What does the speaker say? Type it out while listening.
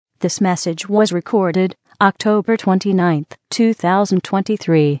This message was recorded October 29th,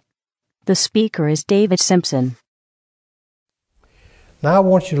 2023. The speaker is David Simpson. Now I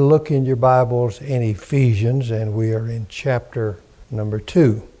want you to look in your Bibles in Ephesians, and we are in chapter number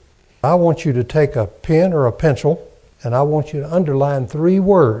 2. I want you to take a pen or a pencil, and I want you to underline 3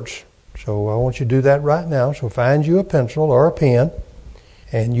 words. So I want you to do that right now. So find you a pencil or a pen,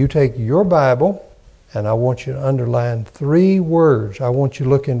 and you take your Bible, and I want you to underline 3 words. I want you to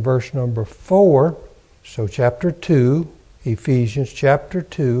look in verse number 4. So chapter 2, Ephesians chapter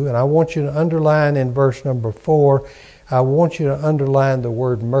 2, and I want you to underline in verse number 4, I want you to underline the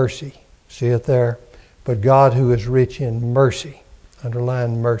word mercy. See it there? But God who is rich in mercy.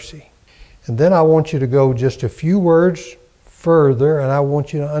 Underline mercy. And then I want you to go just a few words further, and I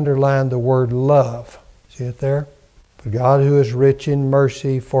want you to underline the word love. See it there? But God who is rich in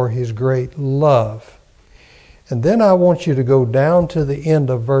mercy for His great love. And then I want you to go down to the end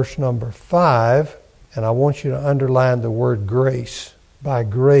of verse number 5, and I want you to underline the word grace. By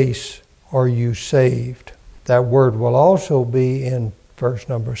grace are you saved. That word will also be in verse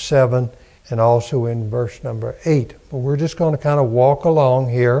number 7 and also in verse number 8. But we're just going to kind of walk along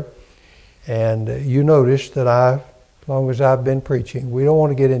here. And you notice that as long as I've been preaching, we don't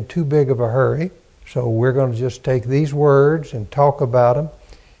want to get in too big of a hurry. So we're going to just take these words and talk about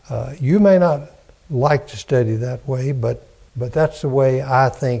them. You may not like to study that way, but that's the way I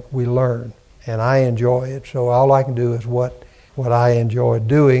think we learn, and I enjoy it. So all I can do is what I enjoy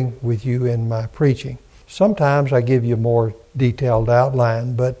doing with you in my preaching. Sometimes I give you a more detailed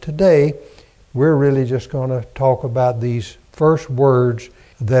outline, but today we're really just going to talk about these first words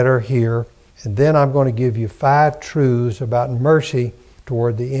that are here, and then I'm going to give you 5 truths about mercy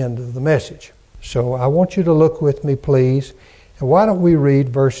toward the end of the message. So I want you to look with me, please. And why don't we read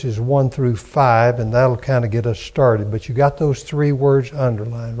verses 1 through 5, and that'll kind of get us started. But you got those 3 words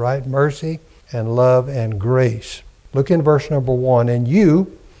underlined, right? Mercy and love and grace. Look in verse number 1. And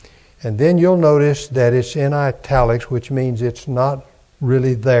you, and then you'll notice that it's in italics, which means it's not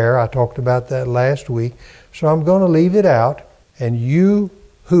really there. I talked about that last week. So I'm going to leave it out. And you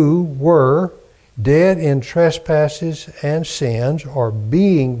who were dead in trespasses and sins, or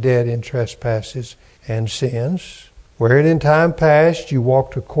being dead in trespasses and sins, wherein in time past you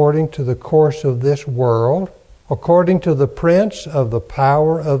walked according to the course of this world, according to the prince of the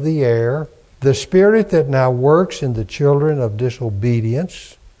power of the air, the spirit that now works in the children of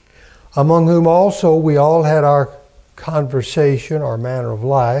disobedience, among whom also we all had our conversation or manner of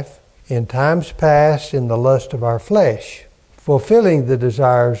life in times past in the lust of our flesh, fulfilling the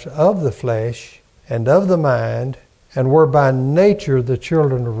desires of the flesh and of the mind, and were by nature the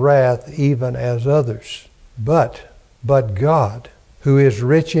children of wrath, even as others. But God, who is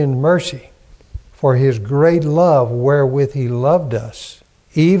rich in mercy, for His great love wherewith He loved us,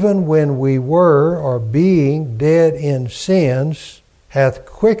 even when we were, or being dead in sins, hath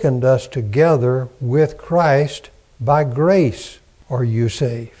quickened us together with Christ. By grace are you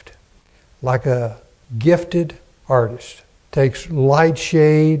saved. Like a gifted artist takes light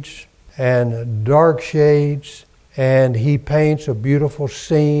shades and dark shades, and he paints a beautiful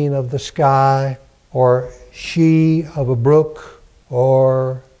scene of the sky, or she of a brook,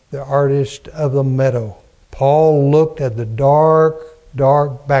 or the artist of the meadow. Paul looked at the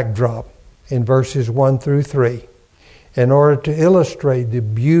dark backdrop in verses 1 through 3 in order to illustrate the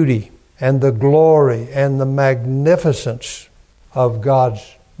beauty and the glory and the magnificence of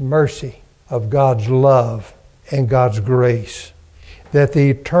God's mercy, of God's love, and God's grace. That the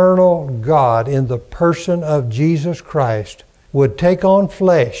eternal God in the person of Jesus Christ would take on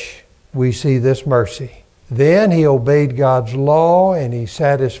flesh. We see this mercy. Then He obeyed God's law, and He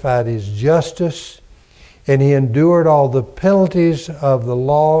satisfied His justice, and He endured all the penalties of the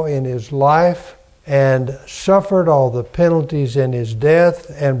law in His life, and suffered all the penalties in His death,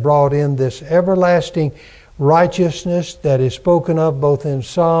 and brought in this everlasting righteousness that is spoken of both in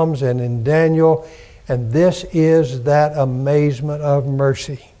Psalms and in Daniel. And this is that amazement of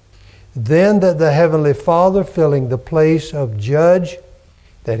mercy. Then that the Heavenly Father, filling the place of judge,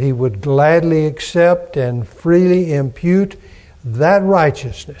 that He would gladly accept and freely impute that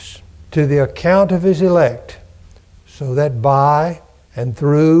righteousness to the account of His elect, so that by and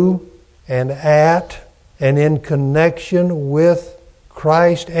through and at and in connection with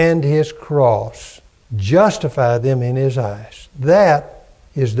Christ and His cross, justify them in His eyes. That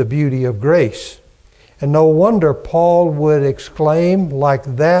is the beauty of grace. And no wonder Paul would exclaim like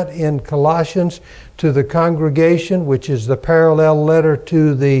that in Colossians to the congregation, which is the parallel letter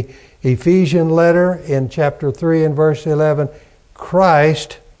to the Ephesian letter in chapter 3 and verse 11,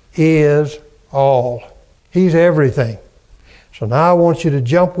 Christ is all. He's everything. So now I want you to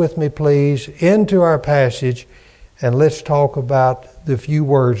jump with me, please, into our passage, and let's talk about the few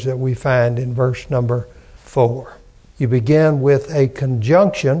words that we find in verse number 4. You begin with a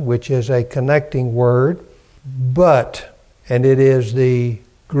conjunction, which is a connecting word, but, and it is the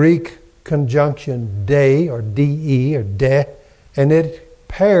Greek conjunction de, or de, or de, and it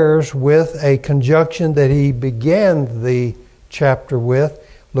pairs with a conjunction that he began the chapter with.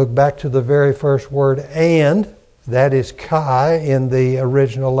 Look back to the very first word, and, that is kai in the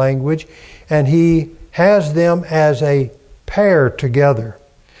original language, and he has them as a pair together.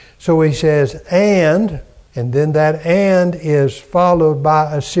 So he says, and then that and is followed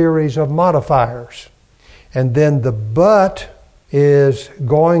by a series of modifiers. And then the but is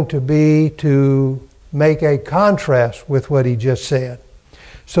going to be to make a contrast with what he just said.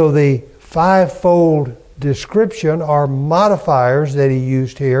 So the fivefold description or modifiers that he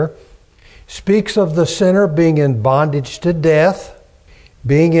used here speaks of the sinner being in bondage to death,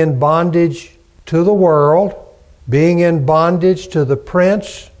 being in bondage to the world, being in bondage to the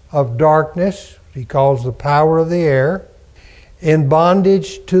prince of darkness, he calls the power of the air, in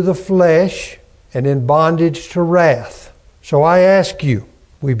bondage to the flesh, and in bondage to wrath. So I ask you,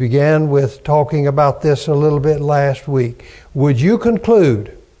 we began with talking about this a little bit last week, would you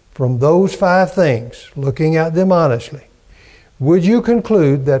conclude from those 5 things, looking at them honestly, would you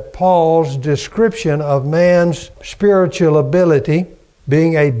conclude that Paul's description of man's spiritual ability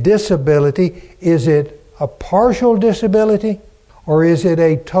being a disability, is it a partial disability or is it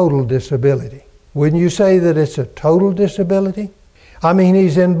a total disability? Wouldn't you say that it's a total disability? I mean,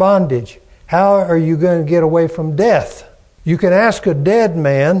 he's in bondage. How are you going to get away from death? You can ask a dead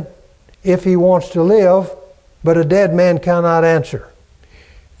man if he wants to live, but a dead man cannot answer.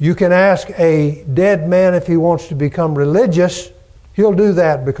 You can ask a dead man if he wants to become religious. He'll do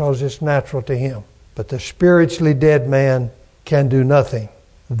that because it's natural to him. But the spiritually dead man can do nothing.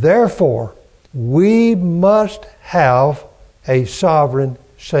 Therefore, we must have a sovereign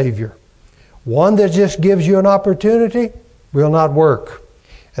Savior. One that just gives you an opportunity will not work.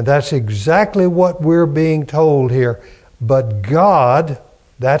 And that's exactly what we're being told here. But God,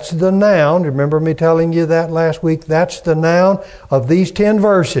 that's the noun. Remember me telling you that last week? That's the noun of these 10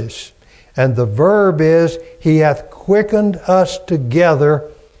 verses. And the verb is, He hath quickened us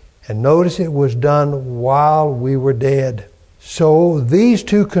together. And notice it was done while we were dead. So these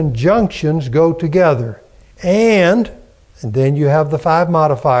 2 conjunctions go together. And then you have the 5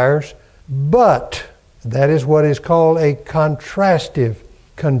 modifiers. But, that is what is called a contrastive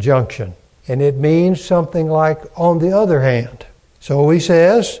conjunction. And it means something like on the other hand. So he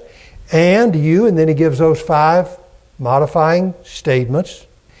says, and you, and then he gives those 5 modifying statements.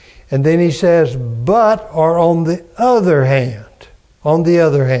 And then he says, but, or on the other hand. On the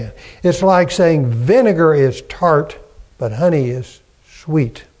other hand. It's like saying vinegar is tart, but honey is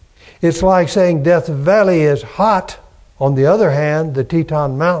sweet. It's like saying Death Valley is hot. On the other hand, the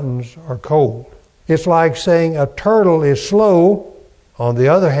Teton Mountains are cold. It's like saying a turtle is slow. On the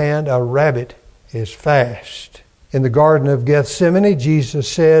other hand, a rabbit is fast. In the Garden of Gethsemane,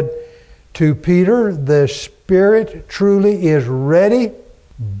 Jesus said to Peter, the spirit truly is ready,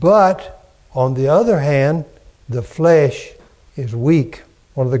 but on the other hand, the flesh is weak.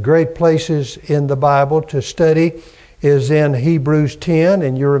 One of the great places in the Bible to study is in Hebrews 10.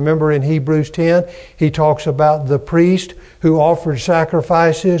 And you remember in Hebrews 10, he talks about the priest who offered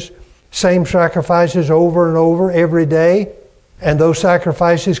sacrifices, same sacrifices over and over every day. And those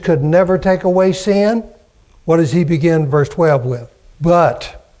sacrifices could never take away sin. What does he begin verse 12 with?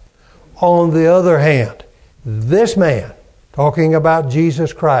 But on the other hand, this man, talking about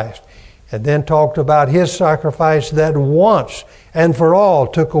Jesus Christ, and then talked about his sacrifice that once and for all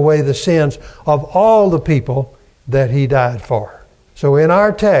took away the sins of all the people that he died for. So in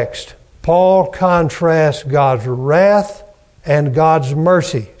our text, Paul contrasts God's wrath and God's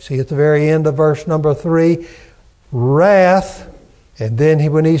mercy. See at the very end of verse number 3, wrath, and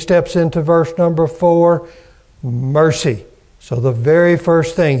then when he steps into verse number 4, mercy. So the very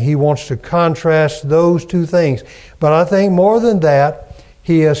first thing, he wants to contrast those 2 things. But I think more than that,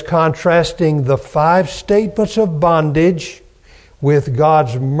 he is contrasting the 5 statements of bondage with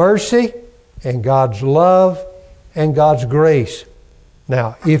God's mercy and God's love and God's grace.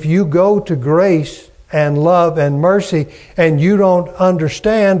 Now, if you go to grace and love and mercy and you don't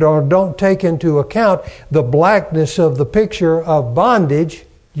understand or don't take into account the blackness of the picture of bondage,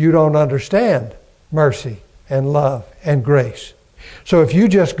 you don't understand mercy and love and grace. So if you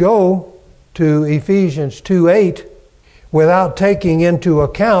just go to Ephesians 2:8 without taking into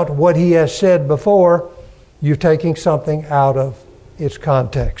account what he has said before, you're taking something out of its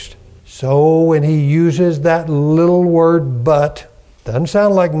context. So when he uses that little word but, doesn't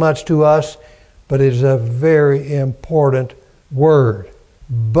sound like much to us, but it is a very important word.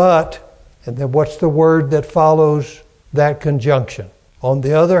 But, and then what's the word that follows that conjunction? On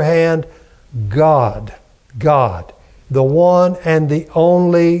the other hand, God. God. The one and the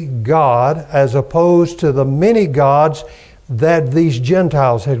only God, as opposed to the many gods that these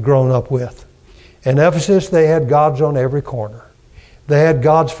Gentiles had grown up with. In Ephesus, they had gods on every corner. They had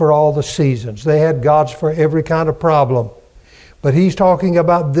gods for all the seasons. They had gods for every kind of problem. But he's talking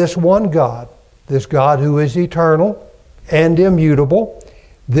about this one God, this God who is eternal and immutable,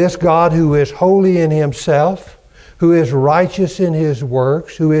 this God who is holy in himself, who is righteous in his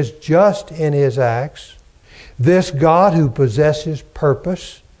works, who is just in his acts, this God who possesses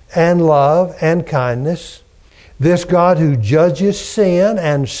purpose and love and kindness, this God who judges sin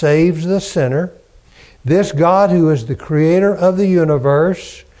and saves the sinner, this God who is the creator of the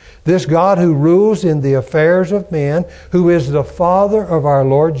universe, this God who rules in the affairs of men, who is the Father of our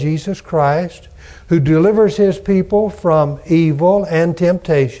Lord Jesus Christ, who delivers his people from evil and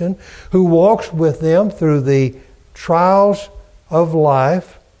temptation, who walks with them through the trials of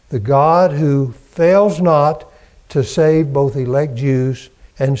life, the God who fails not to save both elect Jews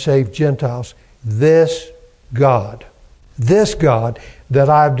and save Gentiles. This God that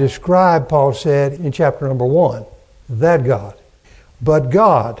I've described, Paul said in chapter number 1, that God. But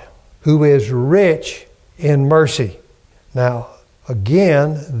God, who is rich in mercy. Now,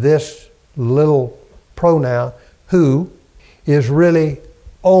 again, this little pronoun, who, is really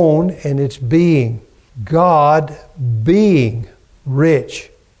own in its being. God being rich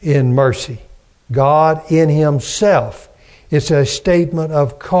in mercy. God in himself. It's a statement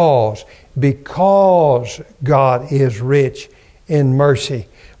of cause. Because God is rich in mercy.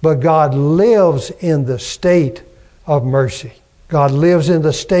 But God lives in the state of mercy. God lives in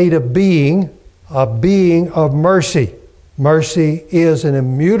the state of being, a being of mercy. Mercy is an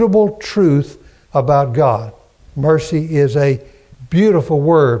immutable truth about God. Mercy is a beautiful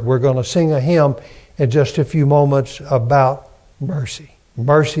word. We're going to sing a hymn in just a few moments about mercy.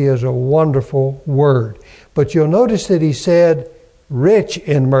 Mercy is a wonderful word. But you'll notice that he said rich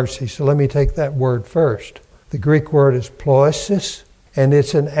in mercy. So let me take that word first. The Greek word is ploisis, and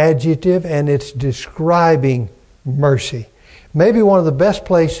it's an adjective, and it's describing mercy. Maybe one of the best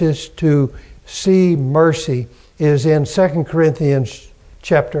places to see mercy is in 2 Corinthians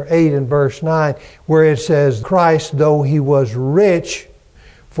chapter 8 and verse 9, where it says, Christ, though he was rich,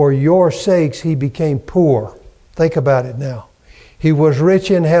 for your sakes he became poor. Think about it now. He was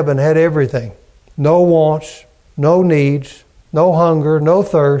rich in heaven, had everything. No wants, no needs, no hunger, no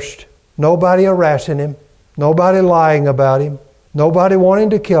thirst, nobody harassing him, nobody lying about him, nobody wanting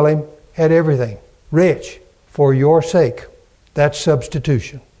to kill him, had everything. Rich for your sake. That's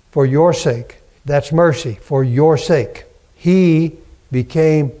substitution. For your sake. That's mercy. For your sake. He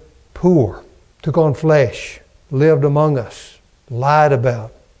became poor, took on flesh, lived among us, lied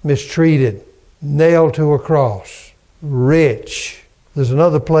about, mistreated, nailed to a cross, rich. There's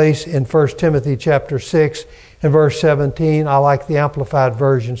another place in 1 Timothy chapter 6 and verse 17. I like the Amplified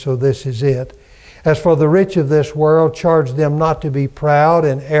Version, so this is it. As for the rich of this world, charge them not to be proud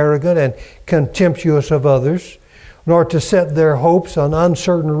and arrogant and contemptuous of others, nor to set their hopes on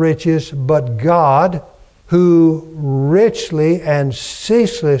uncertain riches, but God, who richly and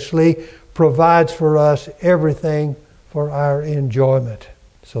ceaselessly provides for us everything for our enjoyment.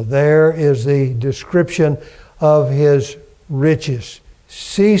 So there is the description of his riches.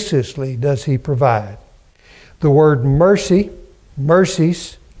 Ceaselessly does he provide. The word mercy,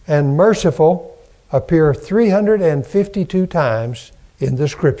 mercies, and merciful appear 352 times in the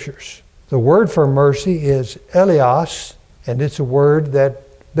Scriptures. The word for mercy is elios, and it's a word that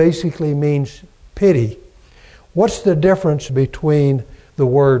basically means pity. What's the difference between the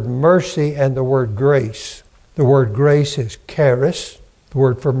word mercy and the word grace? The word grace is charis. The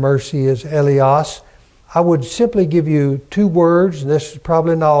word for mercy is elios. I would simply give you two words. This is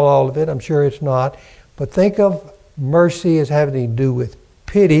probably not all of it. I'm sure it's not. But think of mercy as having to do with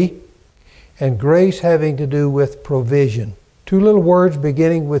pity and grace having to do with provision. Two little words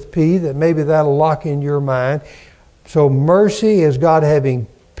beginning with P that maybe that'll lock in your mind. So mercy is God having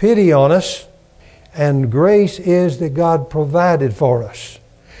pity on us, and grace is that God provided for us.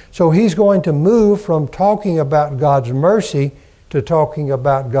 So he's going to move from talking about God's mercy to talking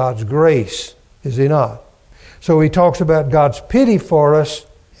about God's grace, is he not? So he talks about God's pity for us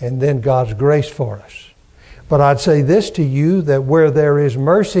and then God's grace for us. But I'd say this to you, that where there is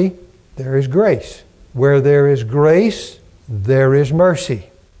mercy, there is grace. Where there is grace, there is mercy.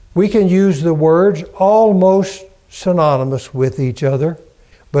 We can use the words almost synonymous with each other,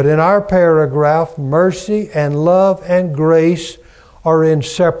 But in our paragraph, mercy and love and grace are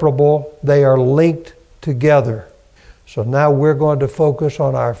inseparable. They are linked together. So now we're going to focus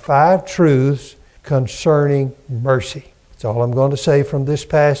on our 5 truths concerning mercy. That's all I'm going to say from this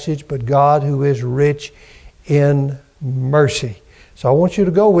passage, but God who is rich in mercy. So I want you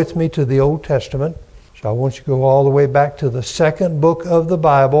to go with me to the Old Testament. So I want you to go all the way back to the 2nd book of the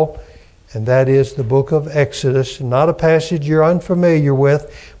Bible, and that is the book of Exodus. Not a passage you're unfamiliar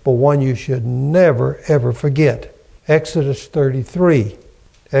with, but one you should never, ever forget. Exodus 33.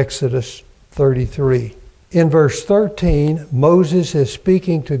 Exodus 33. In verse 13, Moses is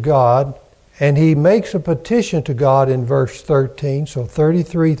speaking to God, and he makes a petition to God in verse 13. So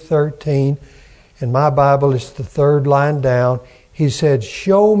 33:13, in my Bible it's the 3rd line down. He said,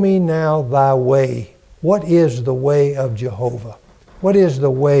 "Show me now thy way." What is the way of Jehovah? What is the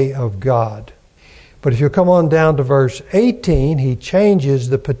way of God? But if you come on down to verse 18, he changes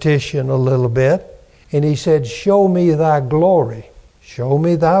the petition a little bit, and he said, "Show me thy glory. Show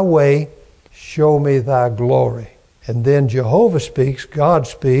me thy way. Show me thy glory." And then Jehovah speaks, God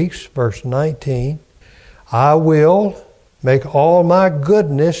speaks, verse 19, "I will make all my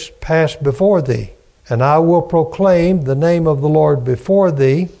goodness pass before thee, and I will proclaim the name of the Lord before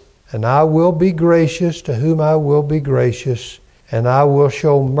thee, and I will be gracious to whom I will be gracious, and I will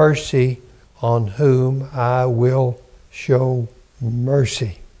show mercy on whom I will show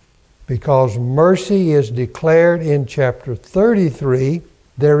mercy." Because mercy is declared in chapter 33,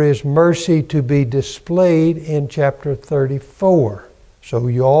 there is mercy to be displayed in chapter 34. So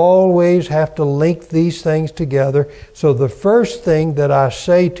you always have to link these things together. So the first thing that I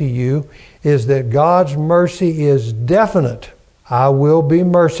say to you is that God's mercy is definite. I will be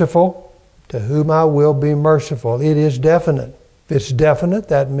merciful to whom I will be merciful. It is definite. If it's definite,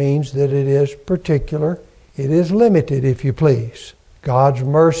 that means that it is particular. It is limited, if you please. God's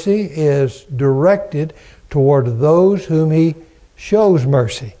mercy is directed toward those whom He shows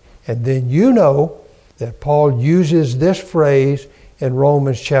mercy. And then you know that Paul uses this phrase in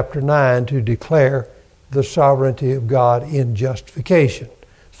Romans chapter 9 to declare the sovereignty of God in justification.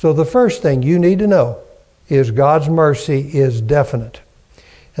 So the first thing you need to know is God's mercy is definite.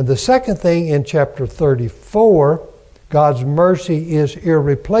 And the second thing in chapter 34, God's mercy is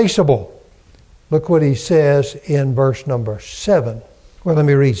irreplaceable. Look what he says in verse number 7. Well, let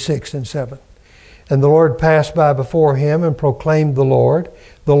me read 6 and 7. "And the Lord passed by before him and proclaimed the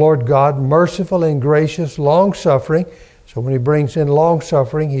Lord God, merciful and gracious, long-suffering." So when he brings in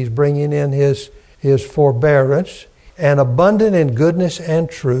long-suffering, he's bringing in his forbearance. "And abundant in goodness and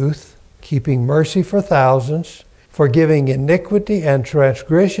truth, keeping mercy for thousands, forgiving iniquity and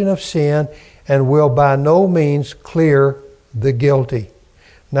transgression of sin, and will by no means clear the guilty."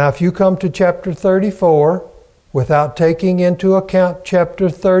 Now, if you come to chapter 34 without taking into account chapter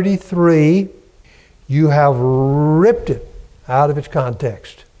 33, you have ripped it out of its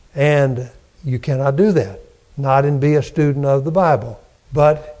context. And you cannot do that, not and be a student of the Bible.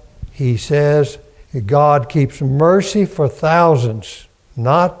 But he says God keeps mercy for thousands.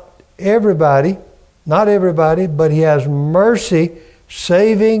 Not everybody, but he has mercy,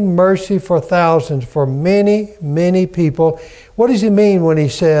 saving mercy for thousands, for many, many people. What does he mean when he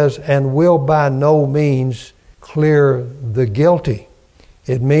says, "and will by no means clear the guilty"?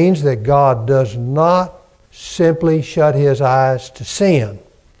 It means that God does not simply shut his eyes to sin.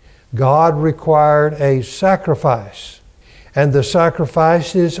 God required a sacrifice. And the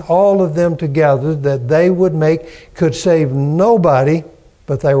sacrifices, all of them together, that they would make could save nobody,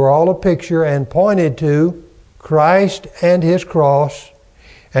 but they were all a picture and pointed to Christ and His cross,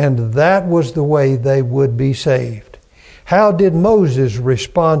 and that was the way they would be saved. How did Moses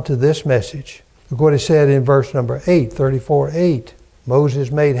respond to this message? Look what it said in verse number 8, 34:8.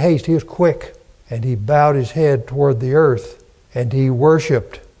 Moses made haste, he was quick, and he bowed his head toward the earth, and he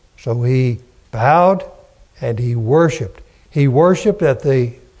worshiped. So he bowed and he worshiped. He worshiped at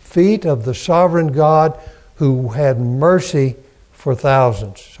the feet of the sovereign God who had mercy for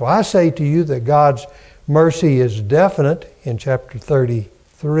thousands. So I say to you that God's mercy is definite in chapter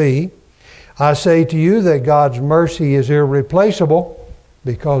 33. I say to you that God's mercy is irreplaceable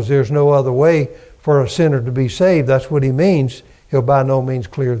because there's no other way for a sinner to be saved. That's what he means. He'll by no means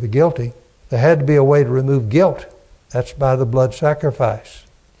clear the guilty. There had to be a way to remove guilt. That's by the blood sacrifice.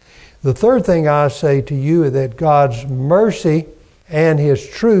 The third thing I say to you is that God's mercy and His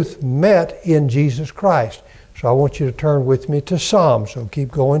truth met in Jesus Christ. So I want you to turn with me to Psalms. So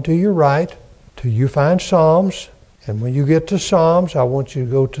keep going to your right till you find Psalms. And when you get to Psalms, I want you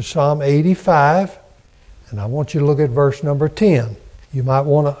to go to Psalm 85. And I want you to look at verse number 10. You might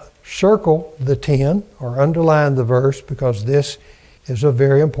want to circle the 10 or underline the verse because this is a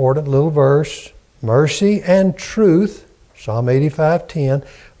very important little verse. Mercy and truth, Psalm 85:10,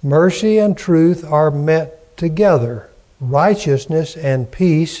 mercy and truth are met together. Righteousness and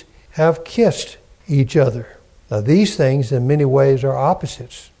peace have kissed each other. Now these things in many ways are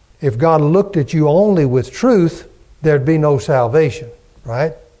opposites. If God looked at you only with truth, there'd be no salvation,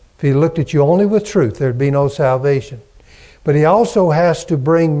 right? If He looked at you only with truth, there'd be no salvation. But He also has to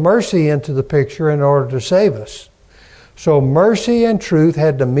bring mercy into the picture in order to save us. So mercy and truth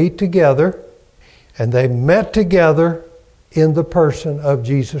had to meet together, and they met together in the person of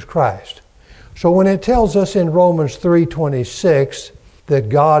Jesus Christ. So when it tells us in Romans 3:26 that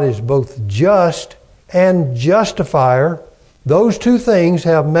God is both just and justifier, those two things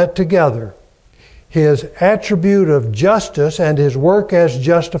have met together. His attribute of justice and His work as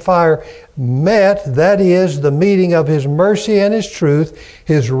justifier met, that is, the meeting of His mercy and His truth,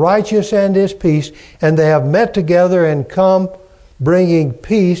 His righteousness and His peace, and they have met together and come bringing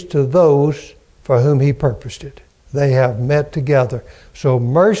peace to those for whom He purposed it. They have met together. So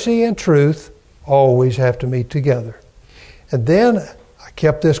mercy and truth always have to meet together. And then I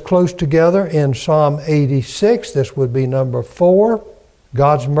kept this close together in Psalm 86. This would be number 4.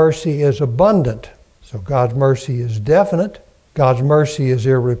 God's mercy is abundant. So God's mercy is definite. God's mercy is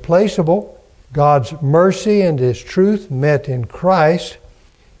irreplaceable. God's mercy and His truth met in Christ.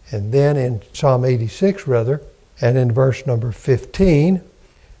 And then in Psalm 86 and in verse number 15,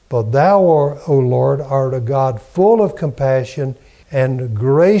 but Thou, O Lord, art a God full of compassion and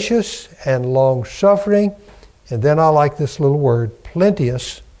gracious and long-suffering. And then I like this little word,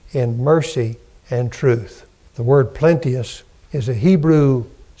 plenteous in mercy and truth. The word plenteous is a Hebrew,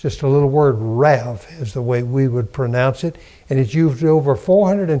 just a little word, rav, is the way we would pronounce it. And it's used over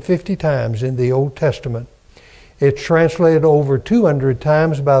 450 times in the Old Testament. It's translated over 200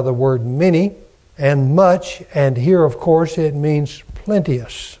 times by the word many and much. And here, of course, it means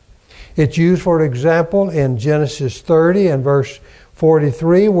plenteous. It's used, for example, in Genesis 30 and verse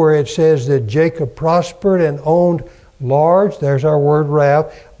 43, where it says that Jacob prospered and owned large, there's our word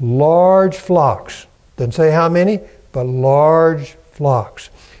rav, large flocks. Doesn't say how many, but large flocks.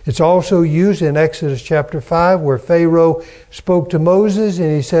 It's also used in Exodus chapter 5, where Pharaoh spoke to Moses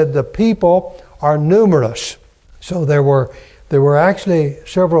and he said, the people are numerous. So there were actually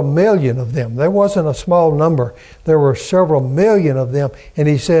several million of them. There wasn't a small number. There were several million of them. And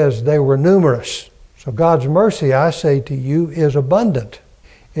he says they were numerous. So God's mercy, I say to you, is abundant.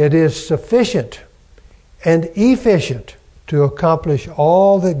 It is sufficient and efficient to accomplish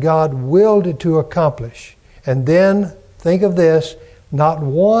all that God willed it to accomplish. And then, think of this, not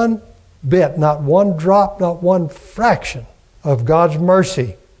one bit, not one drop, not one fraction of God's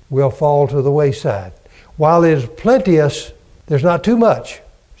mercy will fall to the wayside. While it is plenteous, there's not too much.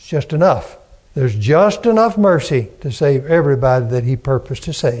 It's just enough. There's just enough mercy to save everybody that He purposed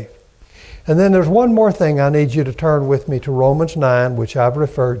to save. And then there's one more thing I need you to turn with me to Romans 9, which I've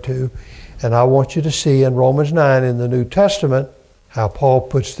referred to. And I want you to see in Romans 9 in the New Testament how Paul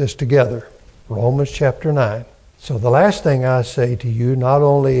puts this together. Romans chapter 9. So the last thing I say to you, not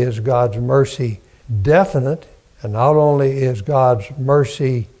only is God's mercy definite, and not only is God's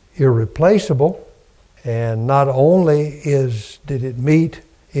mercy irreplaceable, and not only did it meet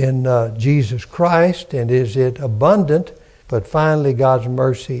in Jesus Christ and is it abundant, but finally God's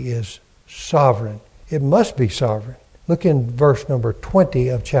mercy is sovereign. It must be sovereign. Look in verse number 20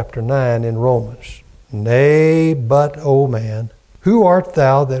 of chapter 9 in Romans. Nay, but, O man, who art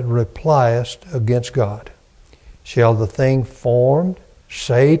thou that repliest against God? Shall the thing formed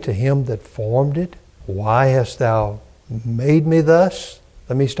say to him that formed it, why hast thou made me thus?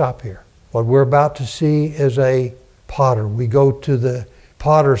 Let me stop here. What we're about to see is a potter. We go to the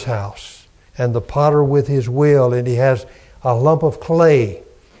potter's house, and the potter with his wheel, and he has a lump of clay.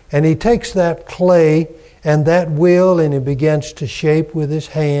 And he takes that clay and that wheel, and he begins to shape with his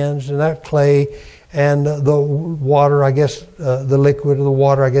hands, and that clay and the water, I guess, the liquid of the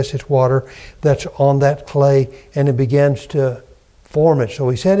water, I guess it's water, that's on that clay, and it begins to form it. So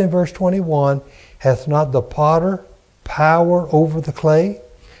he said in verse 21, hath not the potter power over the clay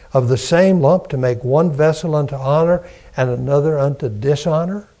of the same lump to make one vessel unto honor and another unto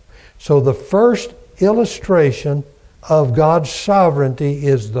dishonor? So the first illustration of God's sovereignty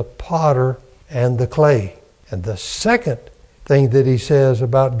is the potter and the clay. And the second thing that he says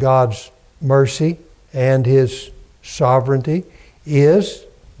about God's mercy and His sovereignty is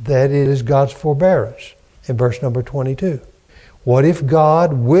that it is God's forbearance in verse number 22. What if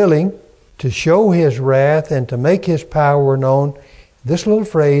God, willing to show His wrath and to make His power known, this little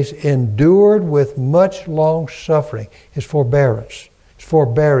phrase, endured with much long suffering, His forbearance, His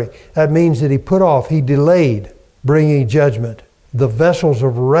forbearing. That means that He put off, He delayed bringing judgment the vessels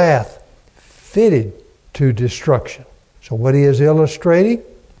of wrath fitted to destruction. So what he is illustrating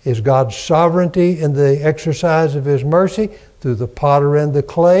is God's sovereignty in the exercise of his mercy through the potter and the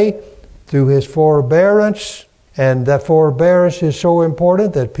clay, through his forbearance. And that forbearance is so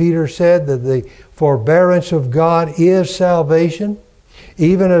important that Peter said that the forbearance of God is salvation.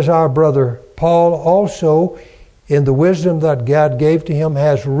 Even as our brother Paul also, in the wisdom that God gave to him,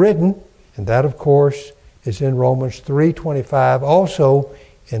 has written, and that of course is in Romans 3:25, also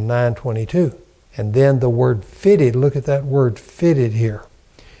in 9:22. And then the word fitted, look at that word fitted here.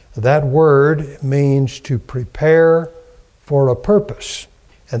 That word means to prepare for a purpose.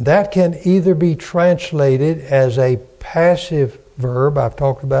 And that can either be translated as a passive verb, I've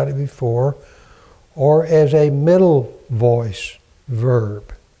talked about it before, or as a middle voice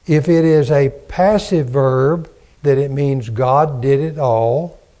verb. If it is a passive verb, then it means God did it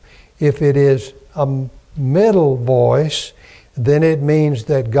all. If it is a middle voice, then it means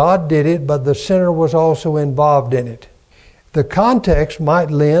that God did it, but the sinner was also involved in it. The context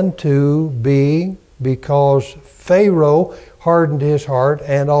might lend to being because Pharaoh hardened his heart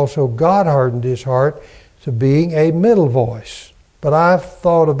and also God hardened his heart to being a middle voice. But I've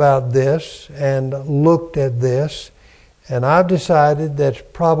thought about this and looked at this, and I've decided that it's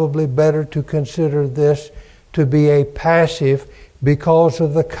probably better to consider this to be a passive because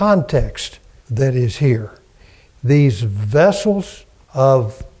of the context that is here. These vessels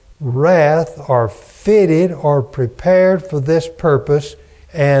of wrath are fitted or prepared for this purpose,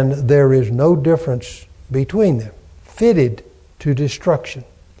 and there is no difference between them. Fitted to destruction.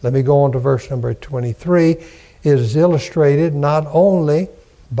 Let me go on to verse number 23. It is illustrated not only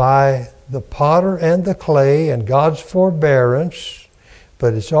by the potter and the clay and God's forbearance,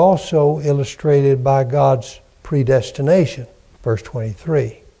 but it's also illustrated by God's predestination. Verse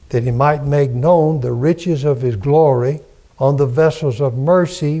 23. That he might make known the riches of his glory on the vessels of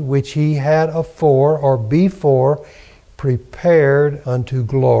mercy which he had afore or before prepared unto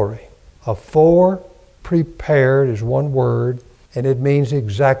glory. Afore prepared is one word, and it means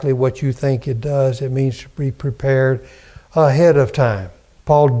exactly what you think it does. It means to be prepared ahead of time.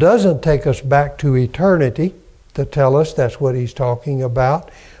 Paul doesn't take us back to eternity to tell us that's what he's talking about.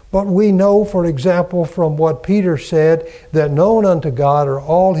 But we know, for example, from what Peter said, that known unto God are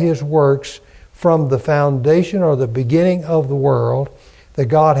all his works from the foundation or the beginning of the world, that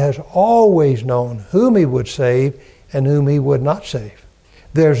God has always known whom he would save and whom he would not save.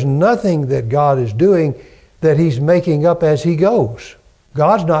 There's nothing that God is doing that he's making up as he goes.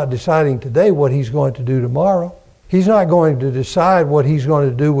 God's not deciding today what he's going to do tomorrow. He's not going to decide what he's going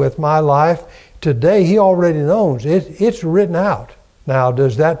to do with my life today. He already knows. It's written out. Now,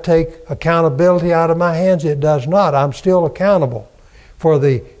 does that take accountability out of my hands? It does not. I'm still accountable for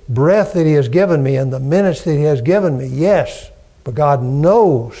the breath that he has given me and the minutes that he has given me. Yes, but God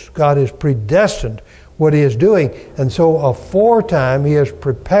knows. God is predestined what he is doing. And so aforetime he has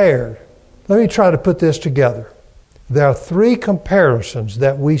prepared. Let me try to put this together. There are three comparisons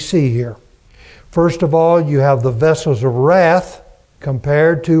that we see here. First of all, you have the vessels of wrath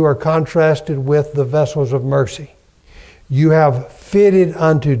compared to or contrasted with the vessels of mercy. You have fitted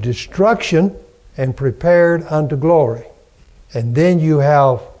unto destruction and prepared unto glory. And then you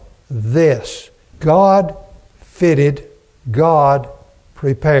have this. God fitted, God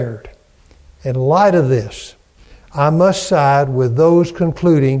prepared. In light of this, I must side with those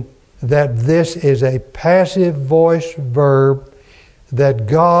concluding that this is a passive voice verb, that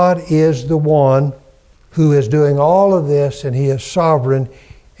God is the one who is doing all of this, and he is sovereign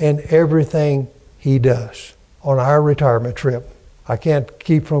in everything he does. On our retirement trip, I can't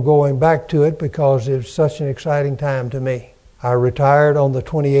keep from going back to it because it's such an exciting time to me. I retired on the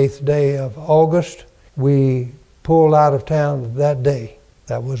 28th day of August. We pulled out of town that day.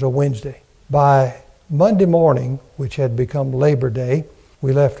 That was a Wednesday. By Monday morning, which had become Labor Day,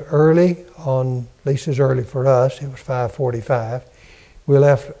 we left early on, at least as early for us, it was 5:45. We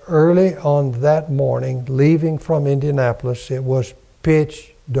left early on that morning, leaving from Indianapolis. It was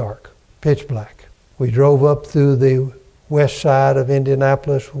pitch dark, pitch black. We drove up through the west side of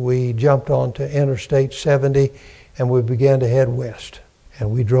Indianapolis. We jumped onto Interstate 70 and we began to head west. And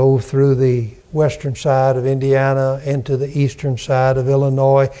we drove through the western side of Indiana into the eastern side of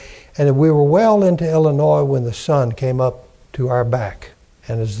Illinois. And we were well into Illinois when the sun came up to our back.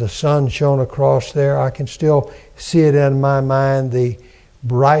 And as the sun shone across there, I can still see it in my mind, the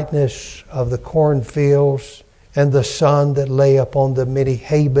brightness of the cornfields and the sun that lay upon the many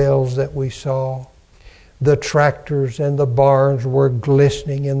hay bales that we saw. The tractors and the barns were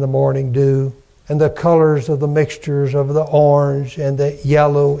glistening in the morning dew, and the colors of the mixtures of the orange and the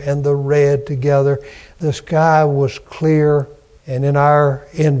yellow and the red together. The sky was clear and in our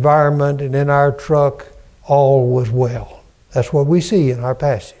environment and in our truck, all was well. That's what we see in our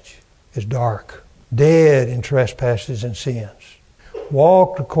passage. It's dark, dead in trespasses and sins,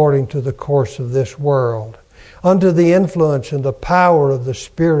 walked according to the course of this world, under the influence and the power of the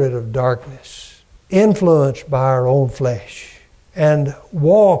spirit of darkness, influenced by our own flesh, and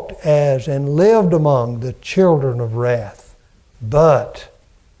walked as and lived among the children of wrath. But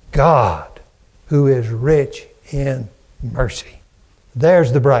God, who is rich in mercy.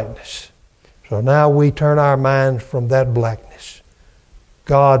 There's the brightness. So now we turn our minds from that blackness.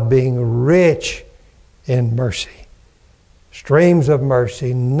 God being rich in mercy. Streams of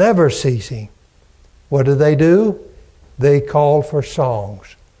mercy never ceasing. What do? They call for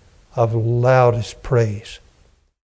songs of loudest praise.